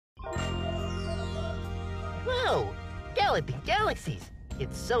Whoa! Galloping Galaxies!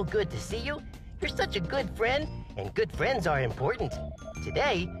 It's so good to see you. You're such a good friend, and good friends are important.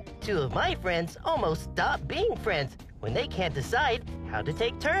 Today, two of my friends almost stop being friends when they can't decide how to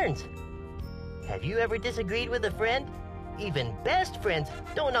take turns. Have you ever disagreed with a friend? Even best friends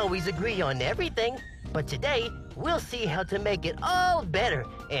don't always agree on everything. But today, we'll see how to make it all better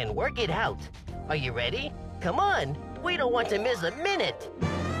and work it out. Are you ready? Come on, we don't want to miss a minute.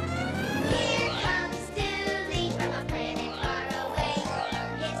 Here comes Dooley from a planet far away.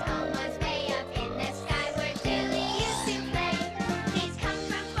 His home was way up in the sky where Dooley used to play. He's come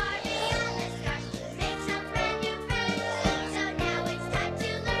from far beyond the stars to make some brand new friends. So now it's time to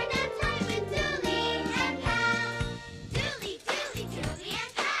learn and play with Dooley and Pals. Dooley, Dooley, Dooley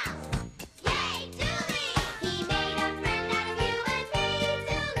and Pals. Yay, Dooley! He made a friend out of you and me.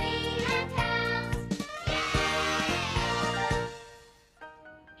 Dooley and Pals. Yay!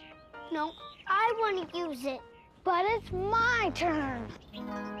 No, I want to use it. But it's my turn.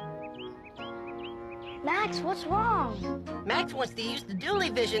 Max, what's wrong? Max wants to use the Dooley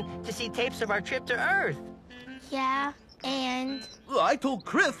vision to see tapes of our trip to Earth. Yeah, and? I told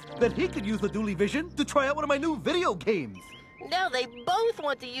Chris that he could use the Dooley vision to try out one of my new video games. Now they both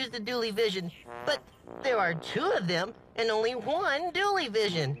want to use the Dooley vision, but there are two of them and only one Dooley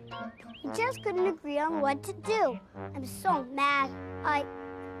vision. We just couldn't agree on what to do. I'm so mad. I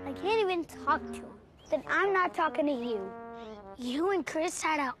can't even talk to him. Then I'm not talking to you. You and Chris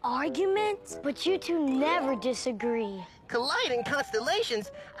had an argument? But you two never disagree. Colliding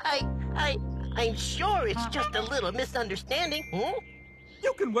constellations? I'm sure it's just a little misunderstanding.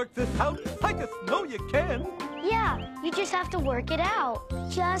 You can work this out. I just know you can. Yeah, you just have to work it out.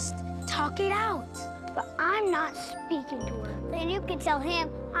 Just talk it out. But I'm not speaking to her. Then you can tell him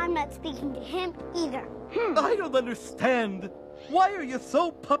I'm not speaking to him either. I don't understand. Why are you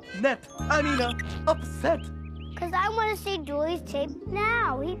so upset? Because I want to see Dooley's tape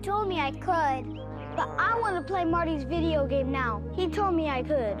now. He told me I could. But I want to play Marty's video game now. He told me I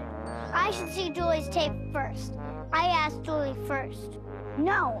could. I should see Dooley's tape first. I asked Dooley first.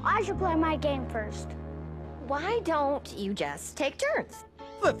 No, I should play my game first. Why don't you just take turns?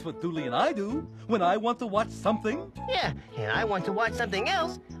 That's what Dooley and I do. When I want to watch something. Yeah, and I want to watch something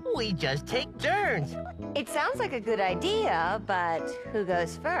else. We just take turns. It sounds like a good idea, but who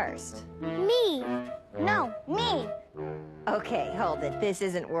goes first? Me. No, me. Okay, hold it. This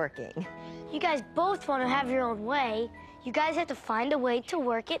isn't working. You guys both want to have your own way. You guys have to find a way to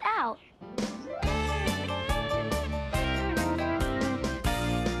work it out.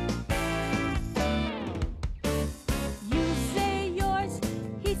 You say yours,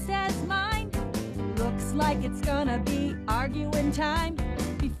 he says mine. Looks like it's gonna be arguing time.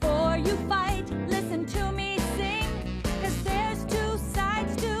 Before you fight, listen to me sing. 'Cause there's two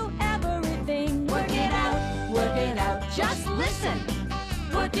sides to everything. Work it out, just listen.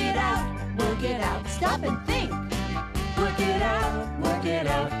 Work it out, stop and think. Work it out,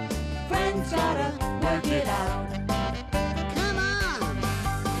 friends gotta work it out. Come on!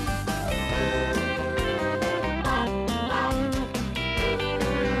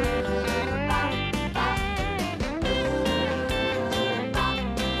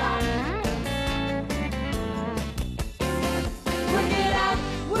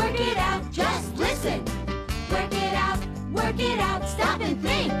 Work it out, just listen. Work it out, stop and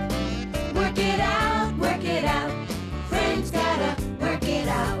think. Work it out, friends gotta work it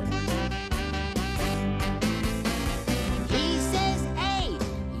out. He says A,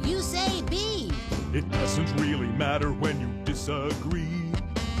 you say B. It doesn't really matter when you disagree.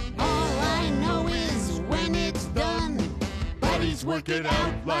 All I know is when it's done, buddies work it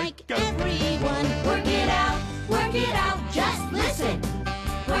out like everyone. Work it out, just listen.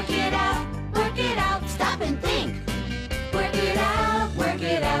 Work it out, stop and think. Work it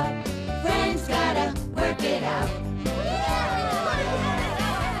out, friends gotta work it out.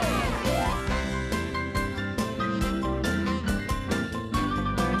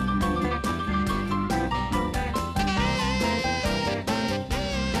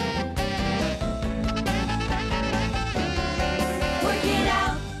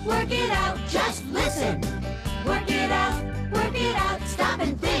 Work it out, just listen. Work it out, stop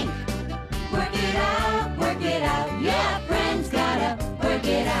and think. Work it out, yeah, friends gotta work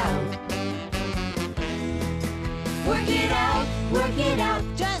it out. Work it out,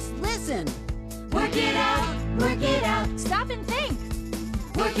 just listen. Work it out, stop and think.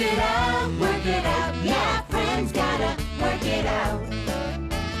 Work it out, yeah, friends gotta work it out.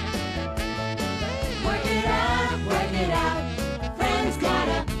 Work it out, friends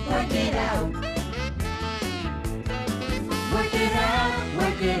gotta work it out. Work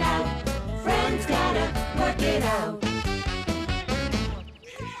it out, friends gotta work it out.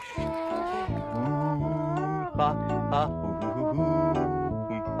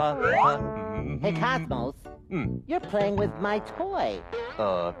 Hey, Cosmos. You're playing with my toy.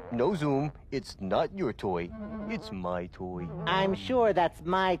 No, Zoom. It's not your toy. It's my toy. I'm sure that's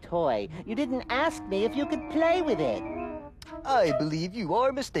my toy. You didn't ask me if you could play with it. I believe you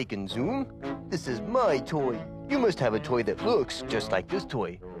are mistaken, Zoom. This is my toy. You must have a toy that looks just like this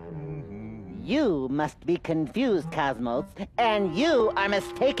toy. You must be confused, Cosmos. And you are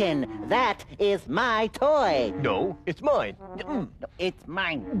mistaken. That is my toy. No, it's mine. No, it's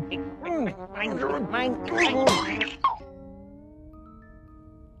mine. Mine.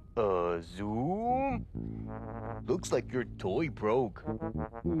 Zoom? Looks like your toy broke.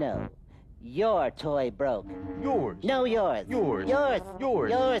 No. Your toy broke. Yours. No, yours. Yours. Yours.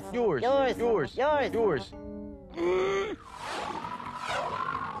 Yours. Yours. Yours. Yours. Yours. Yours. Yours.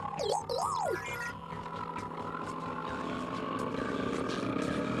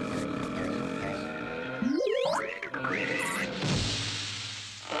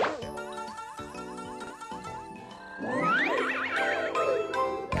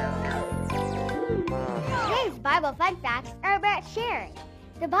 Today's Bible fun facts are about sharing.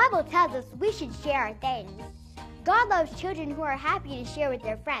 The Bible tells us we should share our things. God loves children who are happy to share with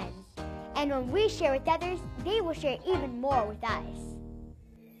their friends. And when we share with others, they will share even more with us.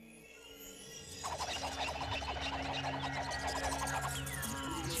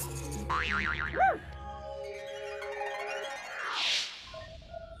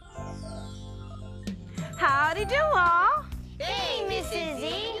 Howdy do all. Hey, Mrs.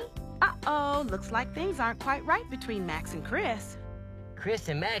 Z. Uh-oh, looks like things aren't quite right between Max and Chris. Chris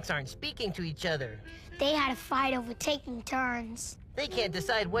and Max aren't speaking to each other. They had a fight over taking turns. They can't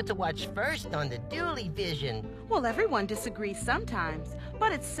decide what to watch first on the Dooley Vision. Well, everyone disagrees sometimes,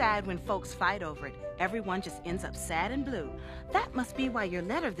 but it's sad when folks fight over it. Everyone just ends up sad and blue. That must be why your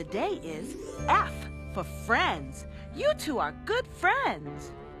letter of the day is F for friends. You two are good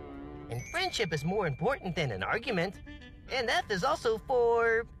friends. And friendship is more important than an argument. And F is also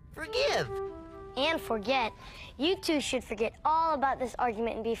for forgive. And forget. You two should forget all about this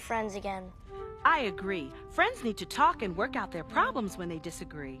argument and be friends again. I agree. Friends need to talk and work out their problems when they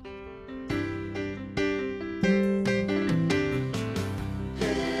disagree.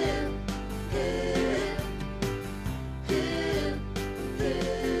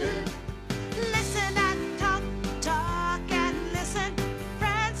 Listen and talk, talk and listen.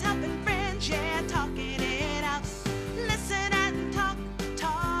 Friends helping friends, yeah, talking it out. Listen and talk,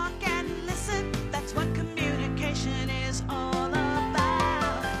 talk and listen. That's what communication is all about.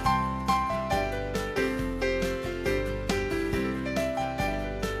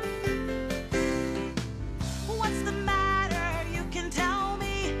 What's the matter? You can tell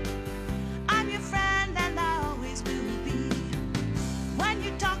me. I'm your friend and I always will be. When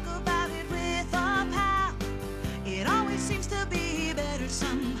you talk about it with a pal, it always seems to be better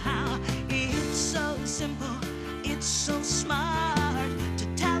somehow. It's so simple, it's so smart to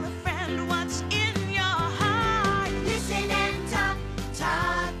tell a friend what's in your heart. Listen and talk,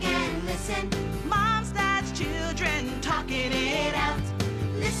 talk and listen. Moms, dads, children, talking it out.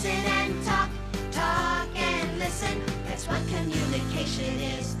 Listen and talk, talk and listen. That's what communication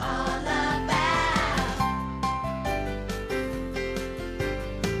is all about.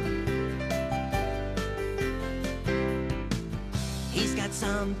 He's got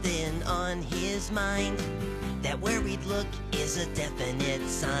something on his mind. That worried look is a definite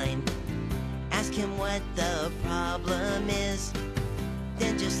sign. Ask him what the problem is,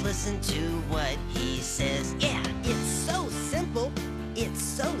 then just listen to what he says. Yeah, it's so simple, it's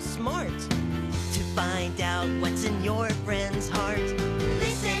so smart to find out what's in your friend's heart.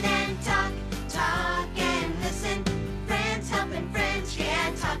 Listen and talk, talk and listen. Friends helping friends,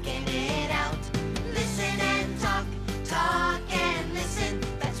 yeah, talking it out. Listen and talk, talk and listen.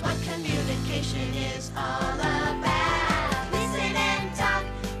 That's what communication is all about. Listen and talk,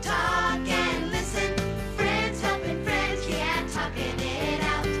 talk and listen. Friends helping friends, yeah, talking it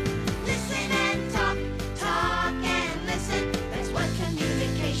out. Listen and talk, talk and listen. That's what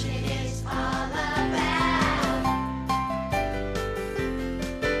communication is all about.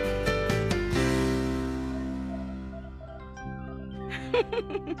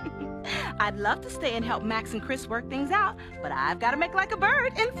 I'd love to stay and help Max and Chris work things out, but I've got to make like a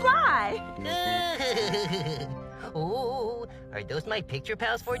bird and fly. Oh, are those my picture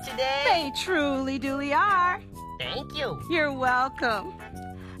pals for today? They truly, Dooley are. Thank you. You're welcome.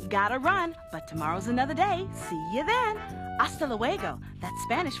 Gotta run, but tomorrow's another day. See you then. Hasta luego. That's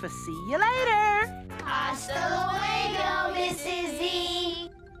Spanish for see you later. Hasta luego, Mrs. Z.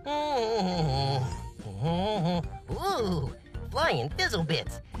 Ooh, flying fizzle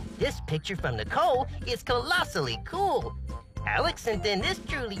bits. This picture from Nicole is colossally cool. Alex sent in this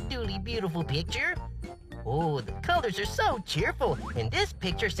truly dooley beautiful picture. Oh, the colors are so cheerful. And this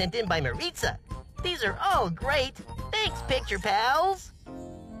picture sent in by Maritza. These are all great. Thanks, Picture Pals.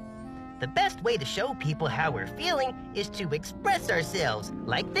 The best way to show people how we're feeling is to express ourselves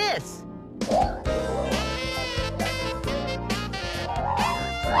like this.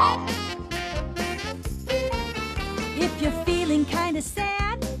 If you're feeling kind of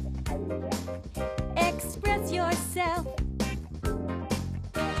sad, express yourself.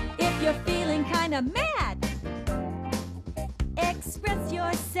 If you're feeling kind of mad, express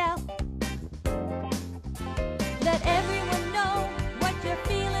yourself. Let everyone know what you're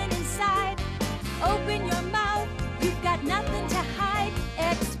feeling inside. Open your mouth, you've got nothing to hide.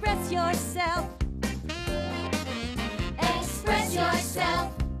 Express yourself. Express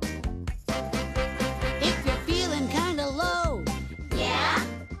yourself. If you're feeling kinda low, Yeah?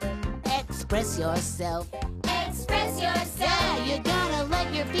 express yourself. Express yourself. Yeah, you gotta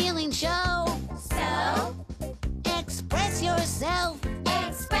let your feelings show. So? Express yourself.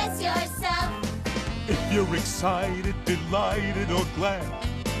 Express yourself. If you're excited, delighted, or glad,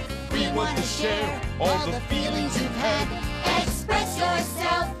 We wanna share all the feelings you've had. Express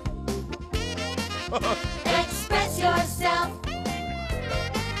yourself. Express yourself.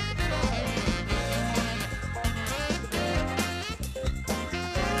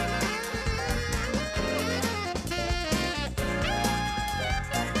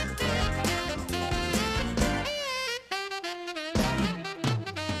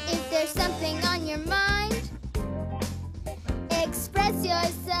 If there's something on your mind, express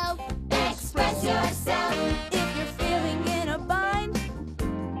yourself. Express yourself. If you're feeling in a bind,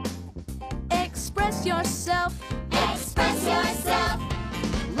 express yourself. Express yourself.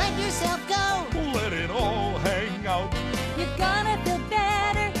 Let yourself go. let it all hang out. You're gonna feel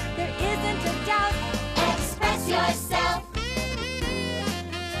better, there isn't a doubt. Express yourself.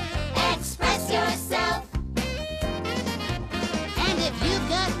 Express yourself. And if you've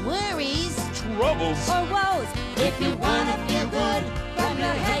got worries, Troubles. Or woes, if you wanna feel good from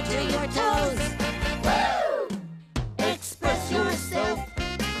your head to your toes, Woo! express yourself.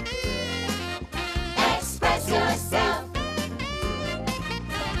 Express yourself.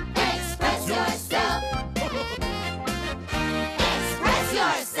 Express yourself. Express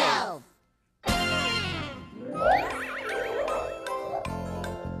yourself.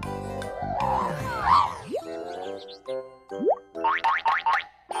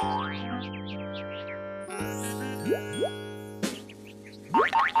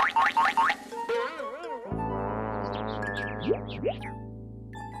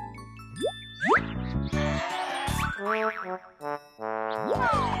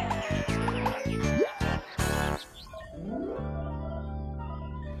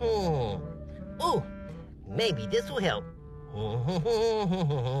 Oh, maybe this will help.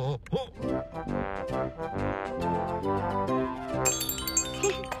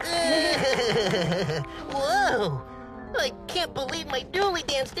 Whoa! I can't believe my Dooley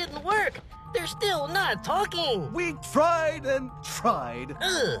dance didn't work. They're still not talking. We tried and tried.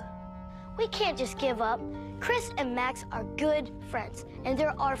 Ugh. We can't just give up. Chris and Max are good friends, and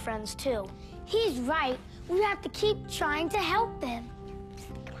they're our friends too. He's right. We have to keep trying to help them.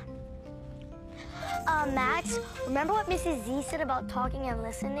 Max, remember what Mrs. Z said about talking and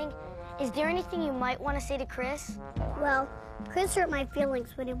listening? Is there anything you might want to say to Chris? Well, Chris hurt my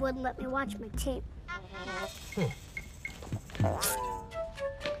feelings when he wouldn't let me watch my tape.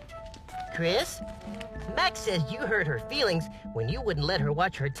 Chris, Max says you hurt her feelings when you wouldn't let her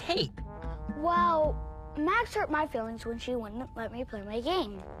watch her tape. Well, Max hurt my feelings when she wouldn't let me play my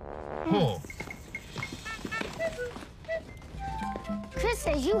game. Chris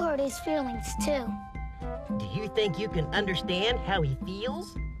says you hurt his feelings too. Do you think you can understand how he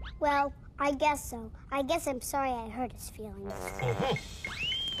feels? Well, I guess so. I guess I'm sorry I hurt his feelings.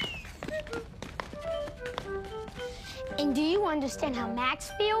 And do you understand how Max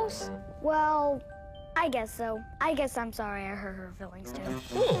feels? Well, I guess so. I guess I'm sorry I hurt her feelings too.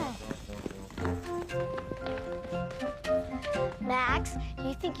 Max, do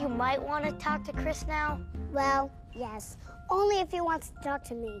you think you might want to talk to Chris now? Well, yes. Only if he wants to talk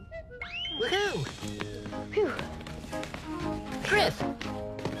to me. Woohoo! Phew. Chris,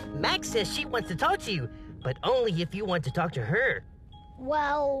 Max says she wants to talk to you, but only if you want to talk to her.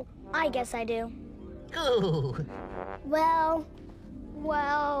 Well, I guess I do. Ooh. Well,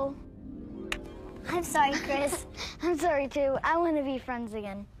 I'm sorry, Chris. I'm sorry, too. I want to be friends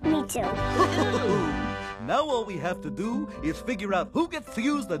again. me too. Now all we have to do is figure out who gets to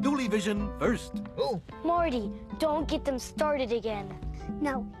use the Dooley Vision first. Oh. Morty, don't get them started again.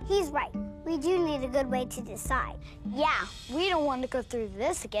 No, he's right. We We do need a good way to decide. Yeah, we don't want to go through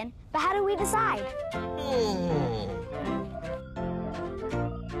this again, but how do we decide?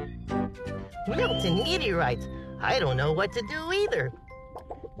 Melting meteorites. I don't know what to do either.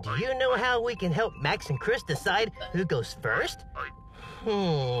 Do you know how we can help Max and Chris decide who goes first?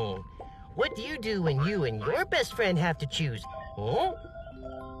 What do you do when you and your best friend have to choose? Hey,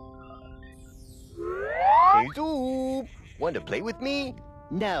 Zoop. Want to play with me?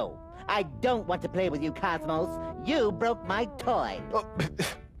 No, I don't want to play with you, Cosmos. You broke my toy. Oh,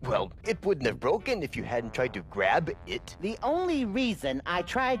 well, it wouldn't have broken if you hadn't tried to grab it. The only reason I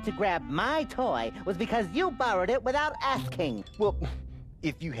tried to grab my toy was because you borrowed it without asking. Well,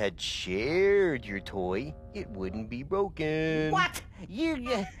 if you had shared your toy, it wouldn't be broken. What? You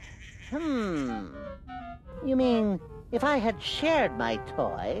mean, if I had shared my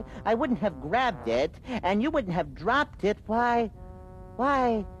toy, I wouldn't have grabbed it, and you wouldn't have dropped it, why,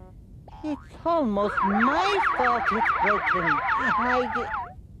 it's almost my fault it's broken.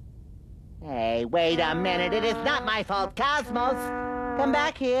 Hey, wait a minute, it is not my fault, Cosmos. Come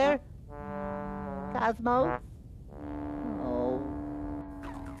back here. Cosmos? Oh.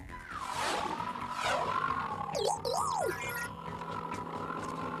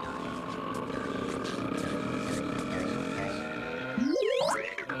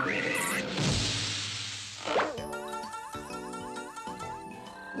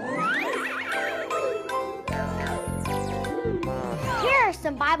 Here are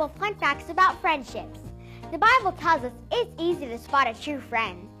some Bible fun facts about friendships. The Bible tells us it's easy to spot a true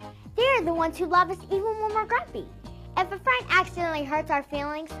friend. They are the ones who love us even when we're grumpy. If a friend accidentally hurts our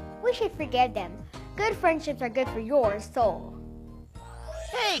feelings, we should forgive them. Good friendships are good for your soul.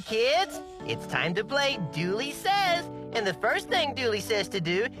 Hey, kids! It's time to play Dooley Says. And the first thing Dooley says to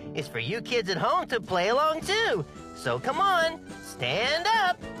do is for you kids at home to play along too. So come on, stand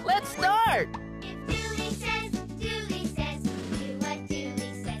up. Let's start. Dooley says, do what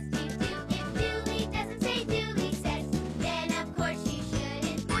Dooley says to do. If Dooley doesn't say Dooley says, then of course you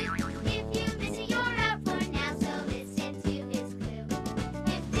shouldn't do. If you miss it, you're out for now, so listen to his clue.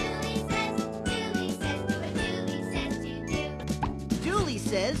 If Dooley says, do what Dooley says to do. Dooley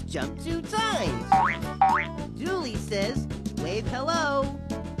says jump 2 times. Dooley says wave hello.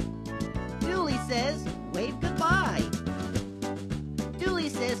 Dooley says wave goodbye. Dooley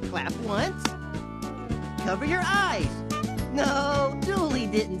says clap once. Cover your eyes. No, Dooley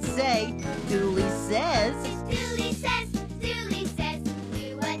didn't say. Dooley says. Dooley says,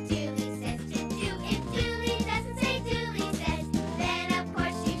 do what Dooley says to do. If Dooley doesn't say Dooley says, then of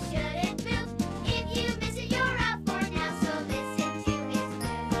course you shouldn't move. If you miss it, you're out for now, so listen to his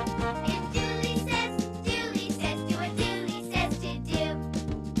clue. If Dooley says, do what Dooley says to do.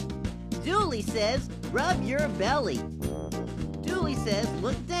 Dooley says rub your belly. Dooley says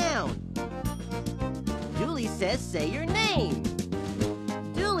look down. Dooley says say your name.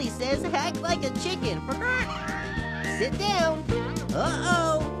 Dooley says act like a chicken. Sit down.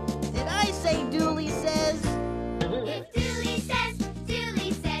 Uh-oh. Did I say Dooley says? If Dooley says, do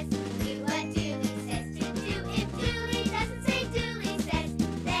what Dooley says to do. If Dooley doesn't say Dooley says,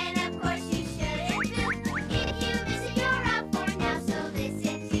 then of course you shouldn't move. If you miss it, you're out for now, so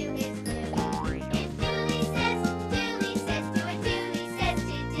listen to his clue. If Dooley says, do what Dooley says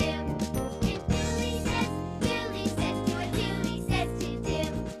to do. If Dooley says, do what Dooley says to do.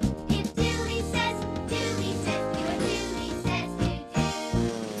 If Dooley says, do what Dooley says to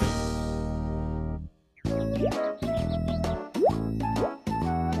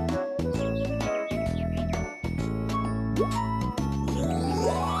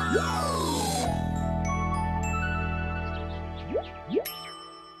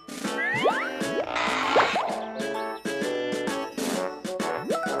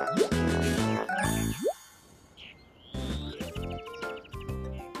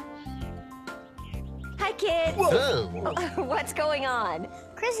Hi, kids. Whoa. What's going on?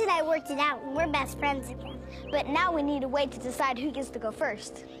 Chris and I worked it out and we're best friends again. But now we need a way to decide who gets to go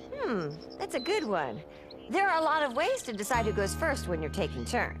first. That's a good one. There are a lot of ways to decide who goes first when you're taking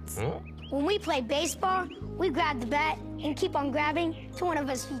turns. When we play baseball, we grab the bat and keep on grabbing till one of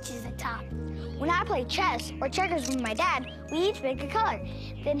us reaches the top. When I play chess or checkers with my dad, we each pick a color.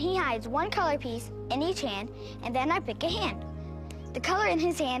 Then he hides one color piece in each hand, and then I pick a hand. The color in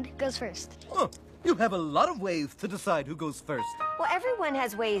his hand goes first. You have a lot of ways to decide who goes first. Well, everyone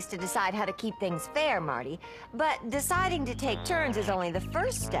has ways to decide how to keep things fair, Marty. But deciding to take turns is only the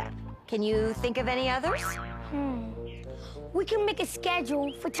first step. Can you think of any others? We can make a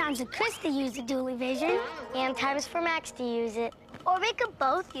schedule for times for Chris to use the Dooley Vision and times for Max to use it. Or we could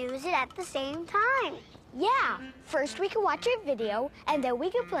both use it at the same time. Yeah, first we can watch a video, and then we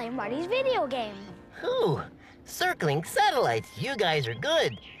can play Marty's video game. Whew, circling satellites, you guys are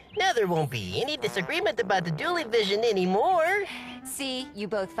good. Now there won't be any disagreement about the Dooley vision anymore. See, you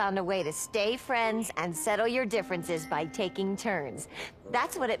both found a way to stay friends and settle your differences by taking turns.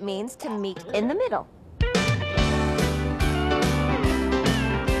 That's what it means to meet in the middle.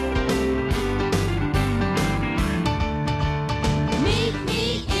 Meet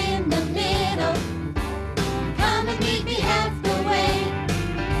me in the middle. Come and meet me half the way.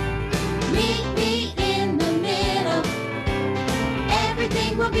 Meet me in the middle.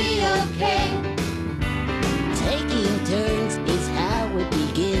 Everything will be okay. Taking turns is how it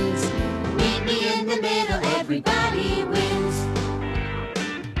begins. Meet me in the middle. Everybody wins.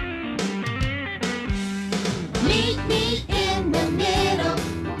 Meet me in the middle.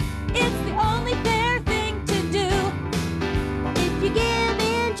 It's the only fair thing to do. If you give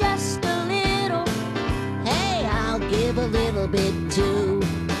in just a little, Hey, I'll give a little bit too.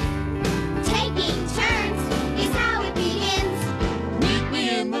 Taking turns is how it begins. meet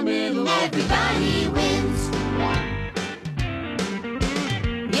me in the middle. Everybody wins.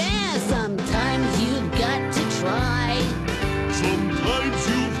 Yeah, sometimes you've got to try. Sometimes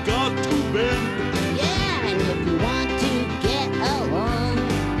you've got to bend. Yeah, and if you want to get along,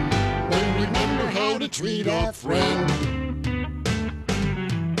 then remember how to treat a friend.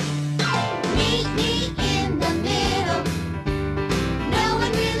 Meet me in the middle. No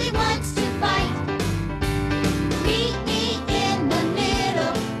one really wants to fight. Meet me in the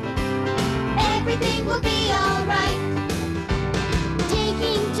middle. Everything will be alright.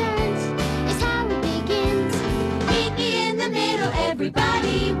 Taking turns is how it begins. Meet me in the middle.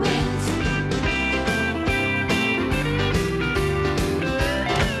 Everybody wins.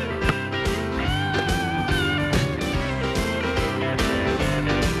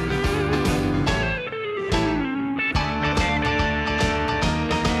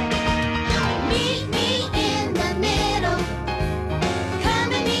 Meet me in the middle.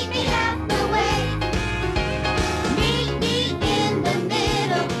 Come and meet me half the way. Meet me in the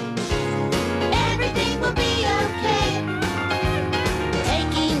middle. Everything will be okay.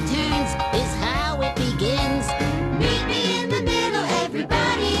 Taking turns is how it begins. Meet me in the middle.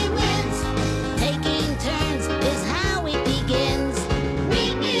 Everybody wins. Taking turns is how it begins.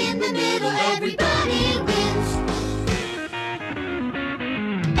 Meet me in the middle. Everybody wins.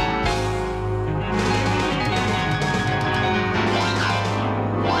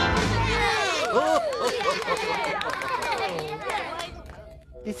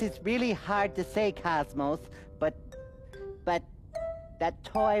 This is really hard to say, Cosmos, but that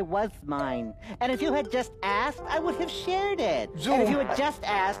toy was mine. And if you had just asked, I would have shared it. And if you had just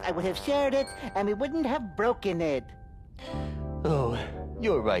asked, I would have shared it, and we wouldn't have broken it. Oh,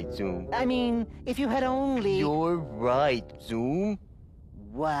 you're right, Zoom. I mean, if you had only... You're right, Zoom.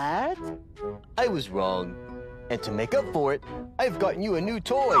 What? I was wrong. And to make up for it, I've gotten you a new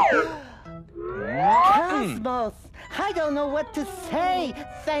toy. Cosmos, I don't know what to say.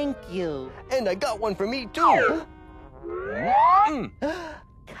 Thank you. And I got one for me, too.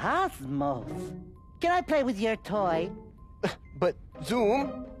 Cosmos, can I play with your toy? But,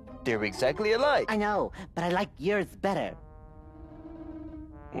 Zoom, they're exactly alike. I know, but I like yours better.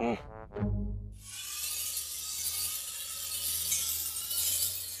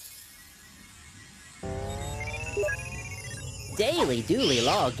 Daily Dooley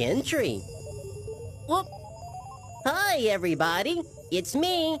log entry. Whoop. Hi, everybody. It's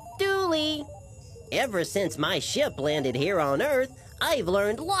me, Dooley. Ever since my ship landed here on Earth, I've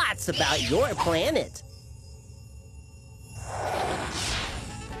learned lots about your planet.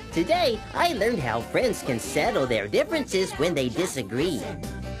 Today, I learned how friends can settle their differences when they disagree.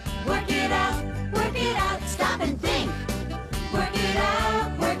 Work it out, stop and think. Work it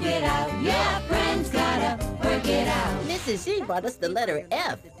out, yeah, friends gotta work it out. Mrs. C brought us the letter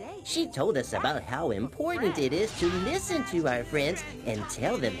F. She told us about how important it is to listen to our friends and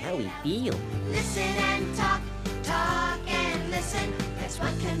tell them how we feel. Listen and talk, talk and listen. That's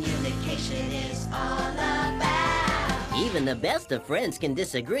what communication is all about. Even the best of friends can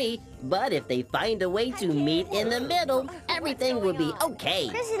disagree, but if they find a way to meet in the middle, everything will be okay.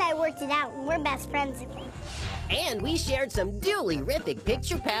 Chris and I worked it out, and we're best friends again. And we shared some Dooley-rific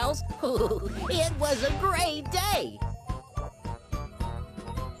picture pals. It was a great day.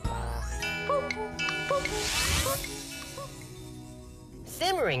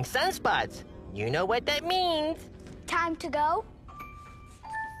 Simmering sunspots. You know what that means. Time to go?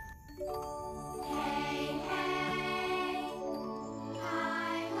 Hey, hey,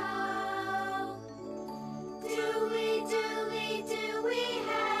 hi-ho. Do we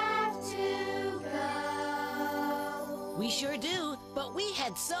have to go? We sure do, but we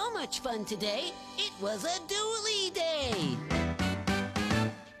had so much fun today. It was a Dooley Day.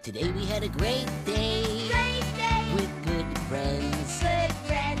 Today we had a great day. Great day. With good friends. Good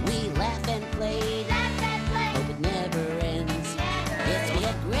friends. We laughed and played. Laugh and play. Hope it never ends. Never Yes, we ends.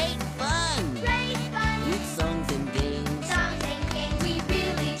 had great fun. Great fun. With songs and games. Songs and games. We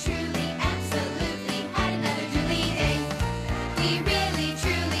really, truly, absolutely had another Dooley Day. We really,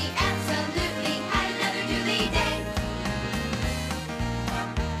 truly, absolutely had another Dooley Day.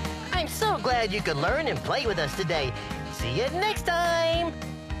 I'm so glad you could learn and play with us today. See you next time.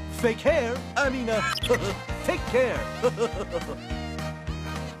 Fake hair? I mean, take care.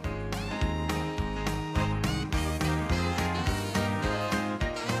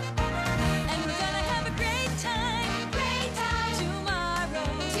 And we're gonna have a great time. Great time. Tomorrow.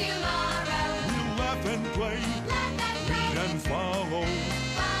 Tomorrow. We'll laugh and play, Laugh and play. lead and follow.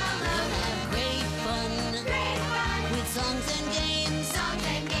 Follow. We'll have great fun. Great fun. With songs and games. Songs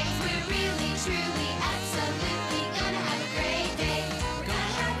and games. We're really, truly, absolutely gonna have a great day. We're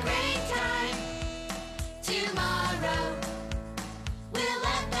gonna have a great time. Tomorrow. We'll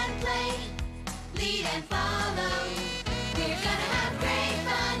laugh and play. Lead and follow.